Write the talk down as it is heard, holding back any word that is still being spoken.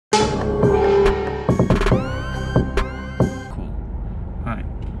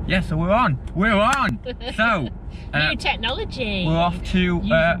so we're on. So, new technology. We're off to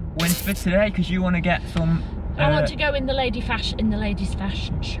Winsford today because you want to get some. I want to go in the ladies'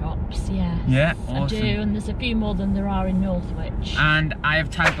 fashion shops. Yeah. Yeah, awesome. I do, and there's a few more than there are in Northwich. And I have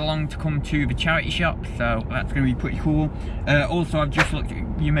tagged along to come to the charity shop, so that's going to be pretty cool. Also, I've just looked.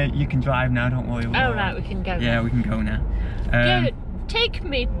 You can drive now. Don't worry. Oh right, we can go. Yeah, we can go now. Take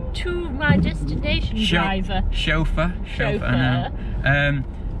me to my destination, driver. Chauffeur.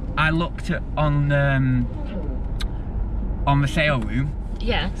 I looked on the sale room.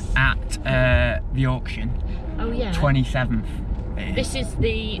 Yes. At the auction. Oh yeah. 27th. This is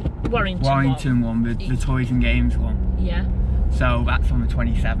the Warrington one, the toys and games one. Yeah. So that's on the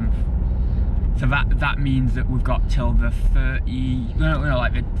 27th. So that means that we've got till the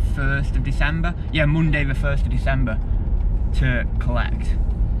 1st of December. Yeah, Monday the 1st of December to collect.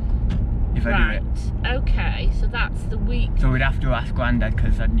 If I do it. Okay, so that's the week. So we'd have to ask Grandad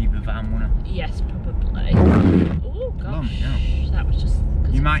because I'd need the van, wouldn't I? Yes, probably. Oh gosh, that was just.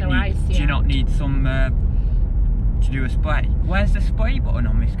 You might need. Do you not need some to do a spray? Where's the spray button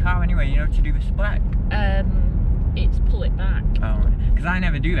on this car anyway? You know, to do the spray. It's pull it back. Oh, because I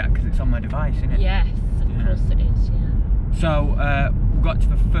never do that because it's on my device, isn't it? Yes, of course it is. Yeah. So we got to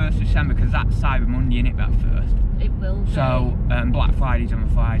the 1st of December because that's Cyber Monday, isn't it? That first. It will be. So Black Friday's on a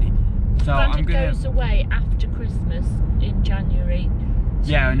Friday. So I'm gonna. Goes away after Christmas in January.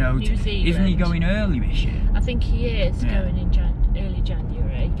 Yeah, I know. New Zealand. Isn't he going early this year? I think he is going in early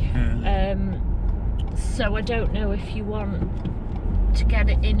January. So I don't know if you want to get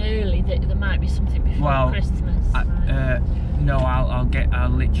it in early. That there might be something before Christmas. No, I'll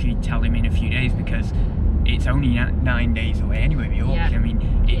literally tell him in a few days because it's only 9 days away anyway. The auction. Yeah. I mean,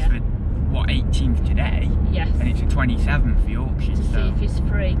 it's the 18th today. Yes. And it's the 27th the auction. To see if he's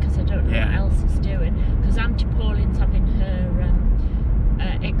free because I don't know what else he's doing. Because Auntie Pauline's having her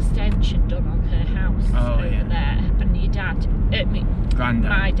extension done on her house over there, and your dad, Grandad,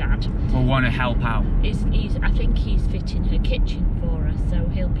 my dad, will want to help out. I think he's fitting her kitchen for her, so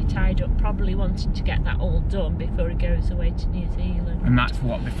he'll be tied up, probably wanting to get that all done before he goes away to New Zealand. And that's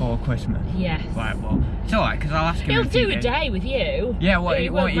what, before Christmas? Yes. Right, well, it's alright because I'll ask him. He'll do a day with you. Yeah, well,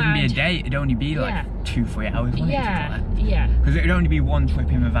 it won't even be a day. It'd only be like 2-3 hours. Yeah. Because it'd only be one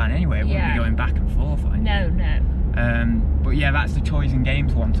trip in the van anyway. It wouldn't be going back and forth. No. But yeah, that's the toys and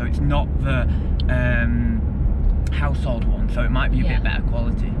games one, so it's not the household one, so it might be a bit better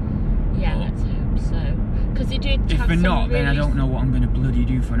quality. Yeah, let's hope so. Because he did. If we're not, then I don't know what I'm going to bloody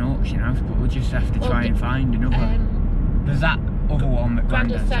do for an auction house, but we'll just have to try and find another. There's that other one that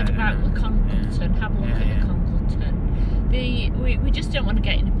Grandad said about the Congleton. Have a look at the Congleton. We just don't want to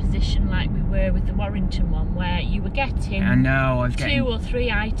get in a position like we were with the Warrington one, where you were getting 2 or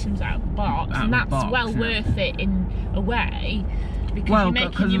 3 items out of the box, and that's well worth it in a way. Because you're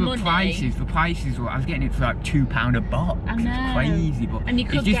making your money. The prices were, I was getting it for like £2 a box. I know. It's crazy, but and you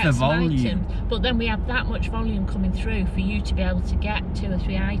could get some items. But then we have that much volume coming through for you to be able to get 2 or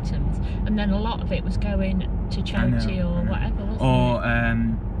 3 items, and then a lot of it was going to charity or whatever, wasn't it? Or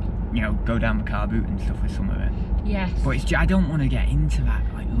you know, go down the car boot and stuff with some of it. Yes. But it's I don't want to get into that.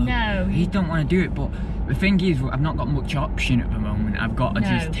 Like, look, I just don't want to do it. But the thing is, I've not got much option at the moment. I've got to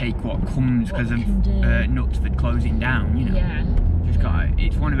just take what comes because of Knutsford closing down. You know. Yeah.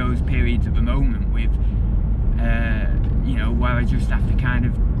 It's one of those periods at the moment with, you know, where I just have to kind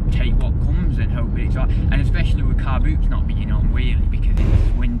of take what comes and hope it's on. And especially with car boots not being on really because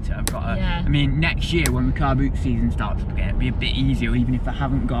it's winter. I've got to, I mean, next year when the car boot season starts again, it'll be a bit easier even if I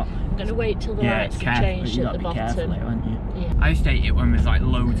haven't got. I'm going to wait till the lights have changed at the bottom. Careful, aren't you? Yeah. I used to hate it when there's like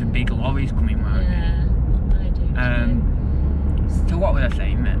loads of big lorries coming round. Yeah, I do too. So what was I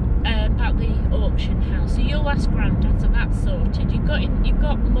saying then? About the auction house. So you'll ask Grandad, so that's sorted. You've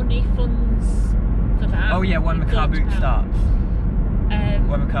got money funds for that. Oh yeah, when the car boot starts.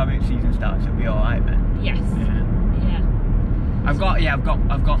 When the car boot season starts, it'll be alright then. Yes. Yeah. I've got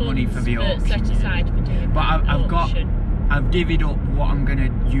money for the auction. Set aside for doing. But I've divvied up what I'm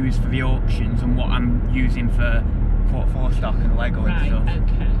gonna use for the auctions and what I'm using for Port 4 stock and Lego and stuff.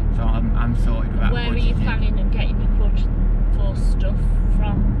 Okay. So I'm sorted with that. Where are you planning on getting your Port 4 stuff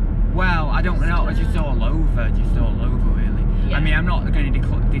from? Well, I don't know, just all over really. Yeah. I mean, I'm not going to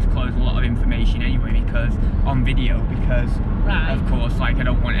disclose a lot of information anyway on video because of course, like I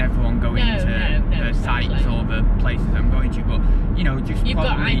don't want everyone going to the sites or the places I'm going to, but you know, just You've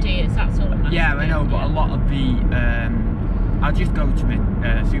got ideas, that's all that matters. Yeah, I know, but a lot of the I'll just go to the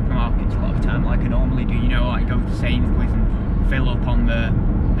supermarkets a lot of the time like I normally do, you know, like go to Sainsbury's and fill up on the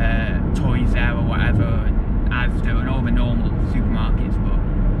toys there or whatever, and Asda and all the normal supermarkets, but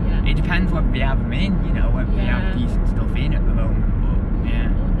it depends whether they have them in, you know, whether they have decent stuff in at the moment, but or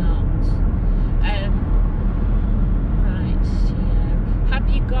not.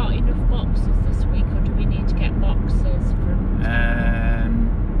 got enough boxes this week, or do we need to get boxes from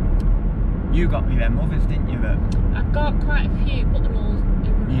you got me them others, didn't you? I've got quite a few, but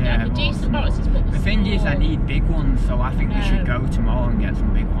they're decent boxes, but the thing is, I need big ones, so I think we should go tomorrow and get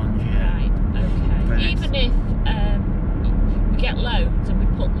some big ones. Yeah. Right. Okay. Even if we get loads and we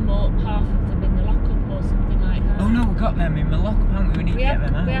put them all, half of them in the lockup or something like that. Oh no, we got them in the lockup, haven't we? We need to get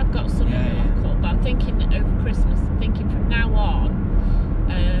them out. We have got some in the lockup, but I'm thinking over Christmas. I'm thinking from now on.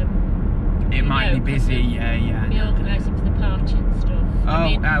 It might be busy. Yeah. Be organising for the party and stuff. Yeah. I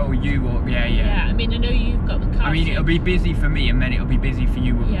mean, I know you've got the car. I mean, it'll be busy for me, and then it'll be busy for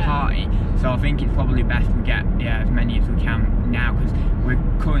you with the party. So I think it's probably best we get as many as we can now, because we're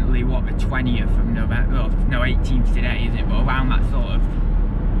currently the 20th of November. Well, no, 18th today, is it? But around that sort of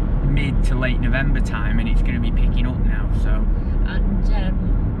mid to late November time, and it's going to be picking up now. So.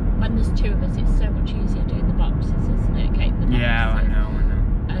 And when there's two of us, it's so much easier doing the boxes, isn't it? Getting the boxes. Yeah, I know.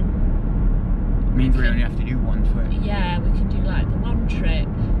 And means we only have to do one trip. Yeah, we can do like the one trip,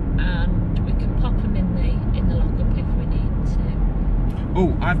 and we can pop them in the lockup if we need to.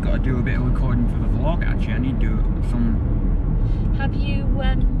 Oh, I've got to do a bit of recording for the vlog. Actually, I need to do some. Have you?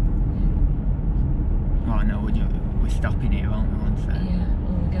 Oh no, we're stopping here, aren't we? One sec. Yeah,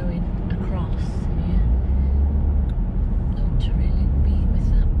 or we're going across. Yeah. Not to really be with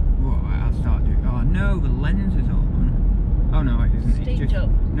that. Right, I'll start doing. Oh no, the lens is open. Oh no, it isn't. Steamed it's just, up.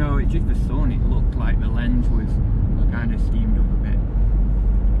 No, it's just the sun. It looked like the lens was kind of steamed up a bit.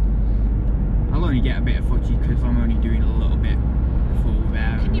 I'll only get a bit of footage because I'm only doing a little bit before we're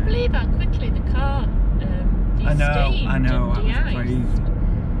there. Can you believe how quickly the car de-steamed? I know, and that was crazy.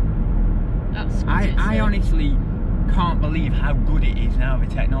 That's I honestly can't believe how good it is now, the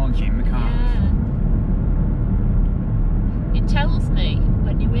technology in the cars. Yeah. It tells me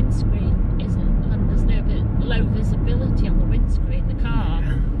when your windscreen isn't, when there's no low visibility on the windscreen, the car.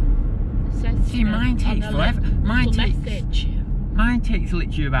 See, mine takes forever. Mine takes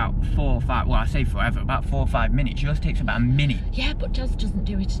literally about 4 or 5. Well, I say forever, about 4 or 5 minutes. Yours takes about a minute. Yeah, but Dad doesn't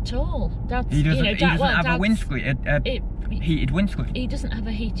do it at all. He doesn't have a windscreen, heated windscreen. He doesn't have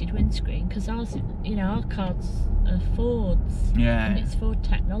a heated windscreen because ours, our cars are Fords. Yeah. And it's Ford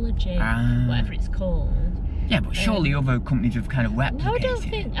technology, whatever it's called. Yeah, but surely other companies have kind of replicated. No, I don't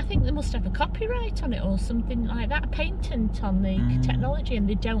think. I think they must have a copyright on it or something like that, a patent on the technology, and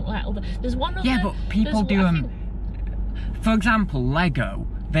they don't let other. There's one other. Yeah, but people do them. For example, Lego.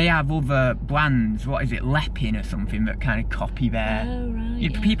 They have other brands. What is it, Lepin or something, that kind of copy their. Oh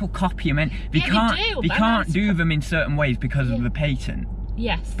right. People copy them, and they can't do them in certain ways because of the patent.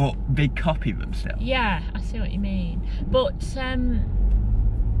 Yes. But they copy them still. Yeah, I see what you mean. But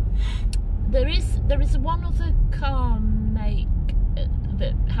there is one other car make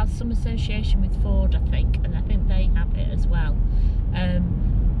that has some association with Ford, I think, and I think they have it as well.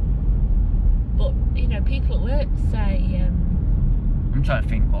 But people at work say. I'm trying to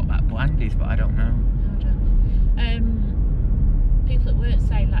think what that brand is, but I don't know. People at work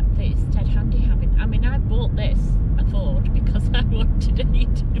say like that it's dead handy having. I mean, I bought this a Ford because I wanted a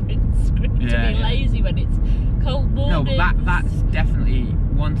heated windscreen to be lazy when it's cold mornings. No, that's definitely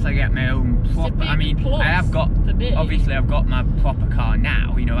once I get my own proper. I mean, I have got obviously I've got my proper car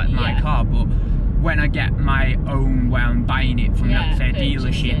now. That's my car, but when I get my own, where I'm buying it from, let's say, a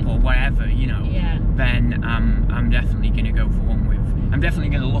dealership or whatever, then I'm definitely going to go for one with. I'm definitely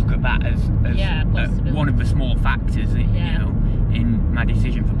going to look at that as one of the small factors, in my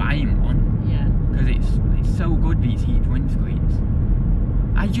decision for buying one. Yeah. Because it's so good, these heated windscreens.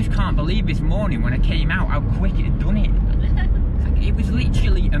 I just can't believe this morning when I came out how quick it had done it. It was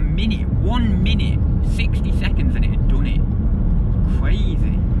literally a minute, 1 minute, 60 seconds, and it had done it.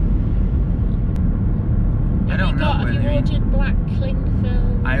 Crazy. I don't know. Have you ordered black cling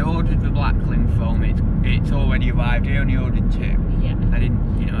film? I ordered the black cling film. It's already arrived. I only ordered 2. Yeah. I didn't.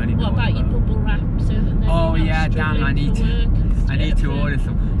 What about your bubble wrap? So that damn! I need to order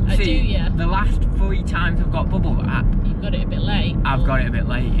some. See, do you? The last 3 times I've got bubble wrap. You've got it a bit late. I've got it a bit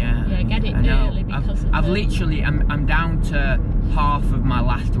late. Yeah. Yeah, get it early because I've literally. I'm down to half of my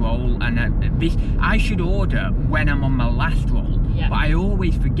last roll, and I should order when I'm on my last roll. Yeah. But I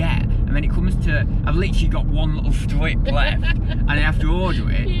always forget, and then it comes to I've literally got one little strip left, and I have to order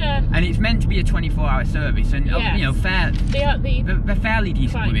it. Yeah. And it's meant to be a 24-hour service, and they're fairly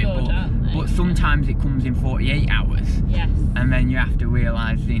decent with it, but sometimes it comes in 48 hours. Yes. And then you have to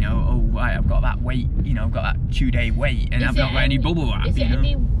realise, oh right, I've got that wait, I've got that 2-day wait, and I've not got any bubble wrap. Is it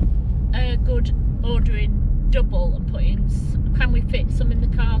any good ordering double and putting? Can we fit some in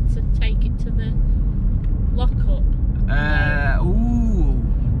the car to take it to the lockup? Ooh.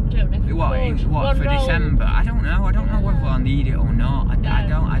 I don't know. What for December? I don't know. I don't know whether I'll need it or not. I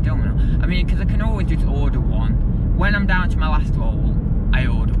don't know. I mean, because I can always just order one. When I'm down to my last roll, I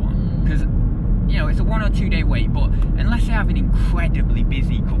order one. Because, you know, it's a 1 or 2 day wait, but unless I have an incredibly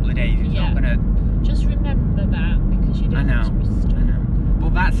busy couple of days, it's not gonna... Just remember that, because you don't want to be stuck. I know.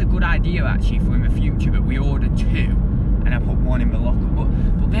 But that's a good idea, actually, for in the future, that we order 2, and I put 1 in the locker.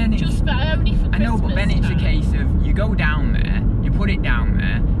 But then it's... Just only for Christmas. I know, but then it's a case of, you go down there, you put it down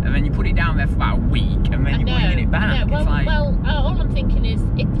there, and then you put it down there for about a week, and then you're bringing it back. Well, all I'm thinking is,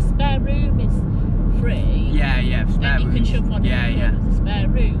 if the spare room is free, then you can shove one in the spare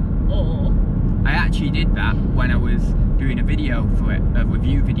room, or... I actually did that when I was doing a video for it, a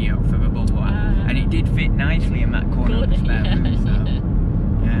review video for the bubble wrap, and it did fit nicely in that corner of the spare room, so...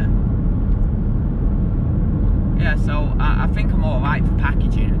 Yeah, so I think I'm alright for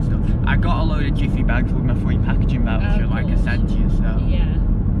packaging and stuff. I got a load of Jiffy bags with my free packaging voucher, like I said to you, so...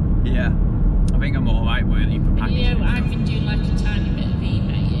 Yeah. I think I'm alright really for packaging. You know, I've been doing like a tiny bit of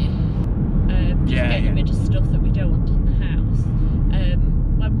eBaying. Just getting rid of stuff that we don't want in the house.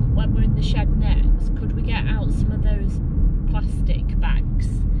 When we're in the shed next, could we get out some of those plastic bags?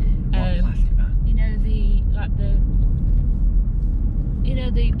 What plastic bags? You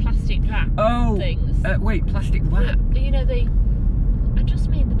know, the plastic wrap things. Wait, plastic wrap? I just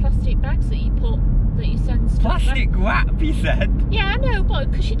mean the plastic bags that you send stuff Plastic wrap, you said? Yeah, I know,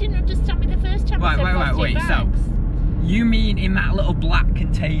 but because you didn't understand me the first time I said plastic bags. So, you mean in that little black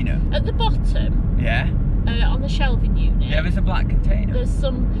container? At the bottom? Yeah. On the shelving unit. Yeah, there's a black container. There's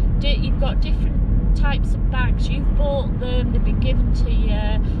you've got different types of bags. You've bought them, they've been given to you.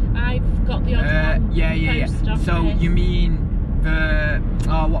 I've got the other one. Yeah. So you mean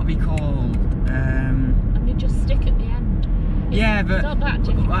what are they called? And they just stick at the end. It's not that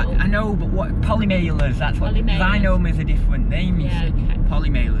difficult. I know, but what polymailers? That's what. Because I know them as a different name.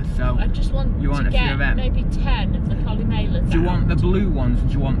 Polymailers. So I just want to get a few of them. Maybe 10 of the polymailers. Do you want the blue ones? Or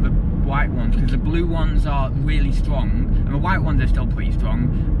do you want the white ones? Because the blue ones are really strong, and the white ones are still pretty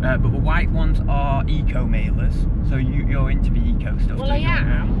strong. But the white ones are eco mailers. So you're into the eco stuff. Well, I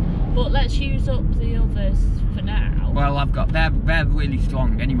am. But let's use up the others for now. Well, they're really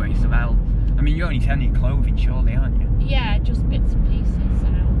strong anyway. So they'll. I mean, you're only selling clothing, surely, aren't you? Yeah, just bits and pieces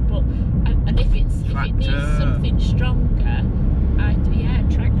out. But and if it needs something stronger,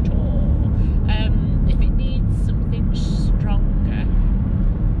 tractor. If it needs something stronger,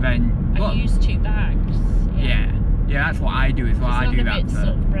 then I use 2 bags. Yeah, that's what I do as well. I do that for sort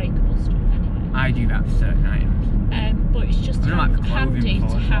of breakable stuff anyway. I do that for certain items. But it's just handy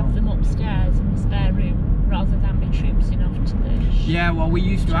to have them upstairs in the spare room rather than be troopsing off to the... Yeah, well, we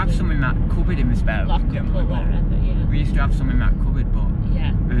used to have some in that cupboard in the spare room. We used to have some in that cupboard, but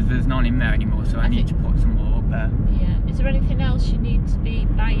there's none in there anymore, so I need to put some more up there. Yeah. Is there anything else you need to be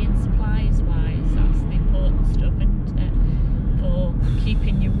buying supplies-wise? That's the important stuff, isn't it? For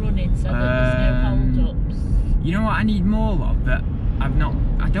keeping you running so that there's no hold-ups. You know what I need more of that I've not...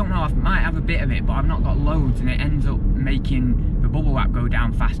 I don't know, I might have a bit of it, but I've not got loads, and it ends up making the bubble wrap go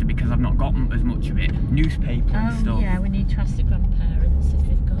down faster because I've not got as much of it. Newspaper and stuff. Yeah, we need to ask the grandparents if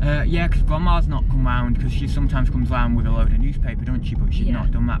they've got... yeah, because Grandma's not come round, because she sometimes comes round with a load of newspaper, don't she? But she's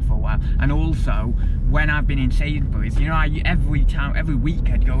not done that for a while. And also, when I've been in Sainsbury's, you know, every week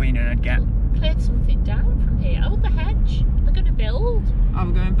I'd go in and I'd get... Cleared something down from here. Oh, the hedge. They're going to build. Oh,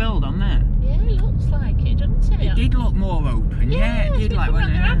 we're going to build on there? Yeah, it looks like it, doesn't it? It did look more open. Yeah, it did. Like when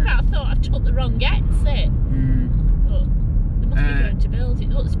I thought I took the wrong exit. But they must be going to build. It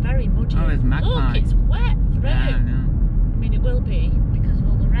looks very muddy. Oh, there's magpie. Look, it's wet through. Yeah, I know. I mean, it will be because of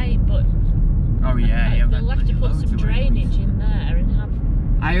all the rain, but they'll have to put some drainage in there and have...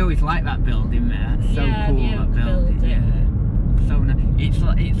 I always like that building there. It's so cool, that building. Yeah. So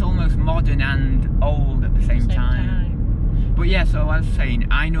it's almost modern and old at the same time. But yeah, so I was saying,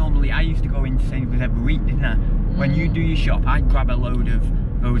 I used to go into Sainsbury's every week, didn't I? When you do your shop, I'd grab a load of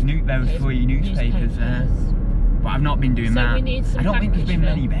those free newspapers there. But I've not been doing that. We need some I don't think there's been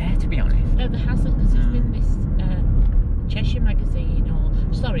many there, to be honest. No, there hasn't, because there's been this Cheshire magazine,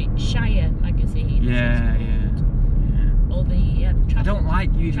 Shire magazine. Yeah. Or the I don't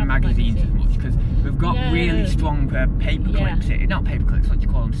like using magazines as much because we've got really strong paper clips. Not paper clips, what do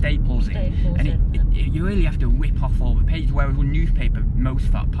you call them? Staples in. And you really have to whip off all the pages. Whereas with newspaper, most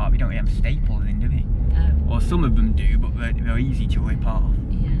of that part, we don't really have staples in, do we? No. Or some of them do, but they're easy to whip off.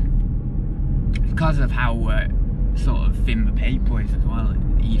 Yeah. Because of how sort of thin the paper is as well, it's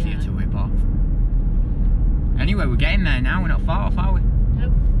easier to whip off. Anyway, we're getting there now. We're not far off, are we?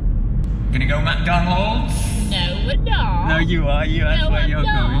 No. Gonna go McDonald's? No, we're not. No, you are. That's where you're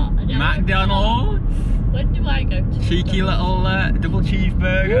going. No, McDonald's? When do You might go to cheeky little double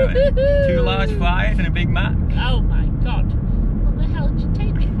cheeseburger, 2 large fries and a Big Mac. Oh my god. What the hell did you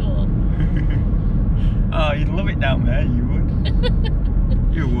take me for? Oh, you'd love it down there, you would.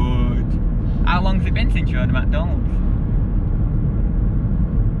 You would. How long's it been since you had a McDonald's?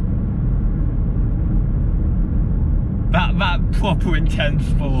 That proper intense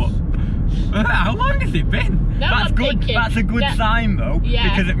sport. How long has it been? Now That's I'm good. thinking, That's a good sign though,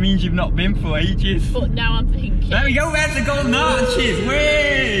 because it means you've not been for ages. But now I'm thinking. There we go. There's the golden arches.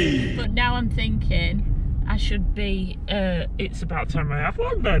 Way. But now I'm thinking, I should be. It's about time I have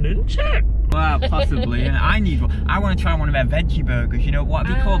one then, isn't it? Well, possibly. Yeah. I need one. I want to try one of their veggie burgers. You know what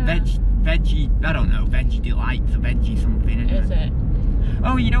are they called? Veggie. I don't know. Veggie delights or veggie something. Is it?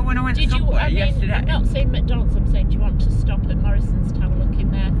 Oh, you know when I went to Subway yesterday? I'm not saying McDonald's, I'm saying do you want to stop at Morrison's to have a look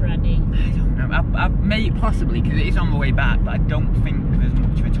in there for any? I don't know, I may possibly, because it is on the way back, but I don't think there's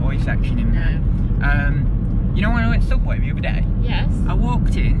much of a toy section in there. You know when I went to Subway the other day? Yes. I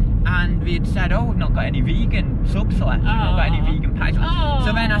walked in and they had said, oh, we've not got any vegan subs left, we've not got any vegan pies.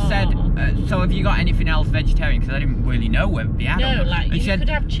 So then I said, so have you got anything else vegetarian? Because I didn't really know whether they had No, them. like, you could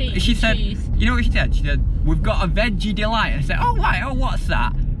have cheese. She said, you know what she said? She said, we've got a veggie delight. And I said, oh, right, oh, what's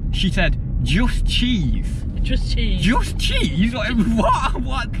that? She said, just cheese. Just cheese. Just cheese?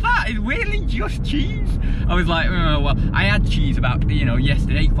 What's that? It's really just cheese? I was like, oh, well, I had cheese about,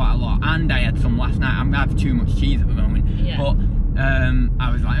 yesterday quite a lot, and I had some last night. I have too much cheese at the moment. Yeah. But I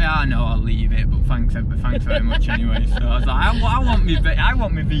was like, yeah, no, I'll leave it. But thanks very much anyway. So I was like, I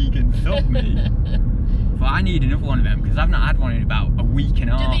want my vegan sub, me. But I need another one of them because I've not had one in about a week and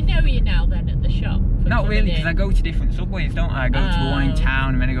a half. Do they know you now then at the shop? Not really, because I go to different Subways, don't I? I go to one in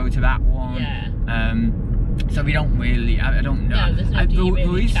town and then I go to that one. Yeah. So we don't really, I don't know. No, there's no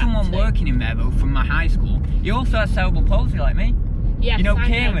there is someone working in there though from my high school. He also has cerebral palsy like me. Yes, you know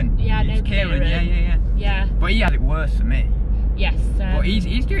Kieran? Yeah, I know Kieran. Yeah. But he had it worse than me. Yes. But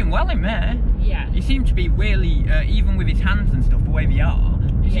he's doing well in there. Yeah. He seems to be really, even with his hands and stuff, the way they are,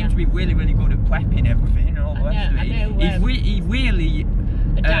 he seems to be really, really good at prepping everything and all the rest of it. He really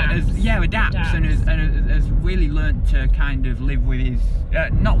adapts and has really learnt to kind of live with his,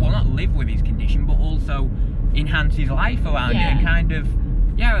 not live with his condition, but also enhance his life around it and kind of,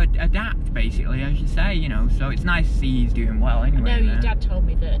 adapt basically, as you say, so it's nice to see he's doing well anyway. I know your dad told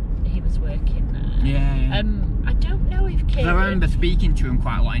me that he was working there. Yeah. I don't know if Kieran... I remember speaking to him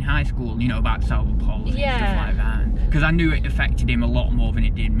quite a lot in high school, about cerebral palsy and stuff like that. Because I knew it affected him a lot more than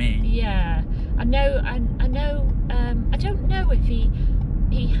it did me. Yeah. I know, I don't know if he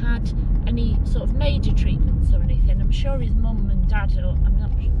had any sort of major treatments or anything. I'm sure his mum and dad, I'm not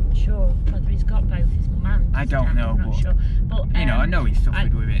sure whether he's got both his mum and I don't know, I'm not sure. But I know he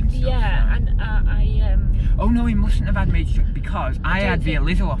suffered with it and stuff. Yeah, so. And oh no, he mustn't have had major treatment because I had the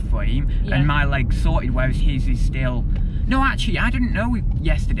Elizaleth for him and my leg sorted, whereas his is still. No, actually, I didn't know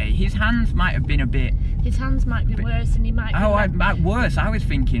yesterday. His hands might have been a bit. His hands might be worse, and he might. Be worse. I was just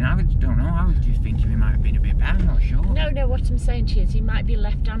thinking he might have been a bit bad. I'm not sure. No. What I'm saying to you is, he might be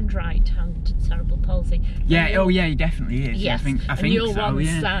left-hand, right-hand cerebral palsy. Yeah. He definitely is. Yes. I think and you're so,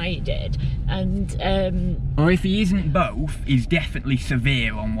 one-sided, and. Or if he isn't both, he's definitely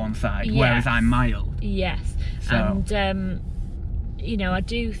severe on one side, whereas I'm mild. Yes. So. And I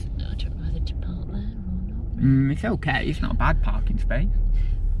do. I don't know whether to park there or not. It's okay. It's not a bad parking space.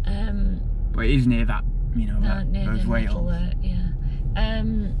 But it is near that, those rails. Well,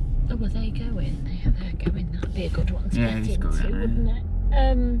 they're going. They're going. That'd be a good one to get into, wouldn't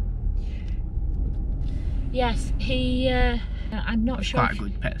it? Yes, he. I'm not sure. Quite a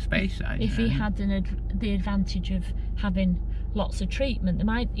good pet space. If he had the advantage of having lots of treatment, they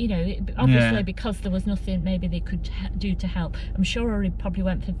might, obviously because there was nothing maybe they could do to help. I'm sure he probably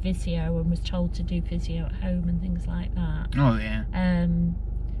went for physio and was told to do physio at home and things like that. Oh yeah.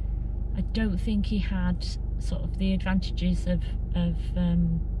 I don't think he had sort of the advantages of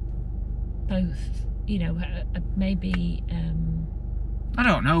both, maybe. I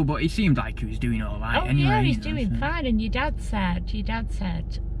don't know, but he seemed like he was doing all right. Oh anyway, yeah, he's doing fine. And your dad said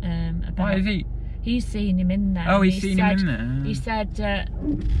about. What is he? He's seen him in there. Oh, he's seen him in there. He said,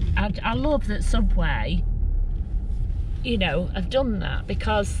 I love that Subway, have done that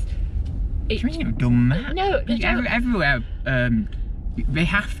because. What do you mean have done that? No, they don't. Everywhere. They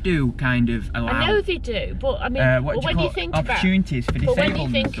have to kind of allow. I know they do, but I mean, when you think opportunities for disabled. But when you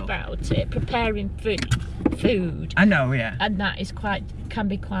think about it, preparing food. I know, yeah. And that is can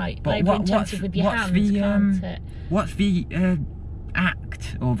be quite labour intensive with your hands, can't it? What's the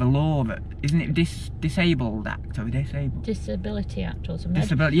act or the law that isn't it Disabled Act or Disabled? Disability Act or something.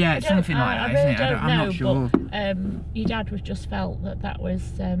 Disability, yeah, it's something like that, isn't it? I'm not sure. But your dad was just felt that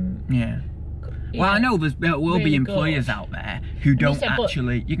was. Yeah. Well, I know there will be employers out there who don't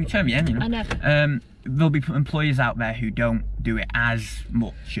actually. You can turn me in, you know. I know. There'll be employers out there who don't do it as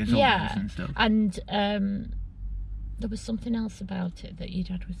much as others and stuff. And there was something else about it that your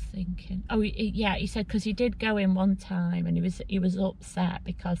dad was thinking. Oh, yeah, he said because he did go in one time and he was upset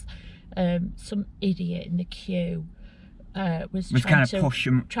because some idiot in the queue was trying to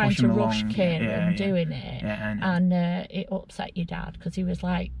rush Kira and doing it, and it upset your dad because he was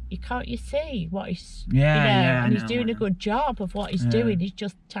like, you see what he's and he's doing a good job of what he's doing. He's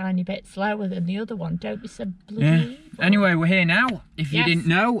just a tiny bit slower than the other one. Don't be so bloody evil. Anyway, we're here now, if you didn't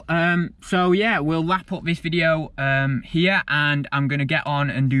know. So yeah, we'll wrap up this video here, and I'm gonna get on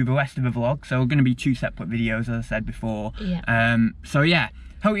and do the rest of the vlog. So we're gonna be 2 separate videos, as I said before. So yeah,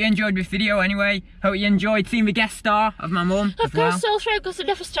 hope you enjoyed this video anyway. Hope you enjoyed seeing the guest star of my mum. I've got a sore throat because I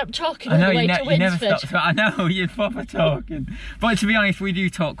never stopped talking. I know, you never stop. I know, you're proper talking. But to be honest, we do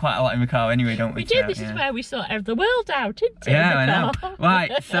talk quite a lot in the car anyway, don't we? We do, this is where we sort the world out, isn't it? Yeah, I know.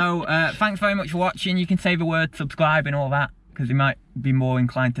 Right, so thanks very much for watching. You can say the word subscribe and all that, because you might be more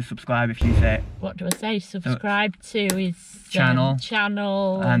inclined to subscribe if you say it. What do I say? Subscribe to his channel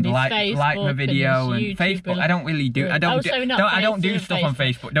and his like Facebook the video and YouTube Facebook. I don't really do. I don't do stuff on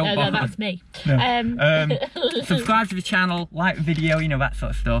Facebook. Don't bother. No, that's me. No. Subscribe to the channel, like the video, you know, that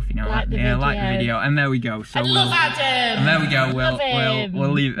sort of stuff. You know, like the video, and there we go. So love Adam. And there we go.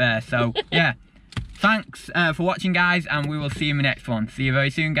 We'll leave it there. So yeah, thanks for watching, guys, and we will see you in the next one. See you very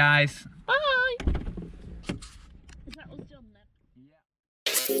soon, guys. Bye. Is that us done then?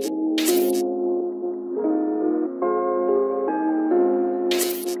 Yeah.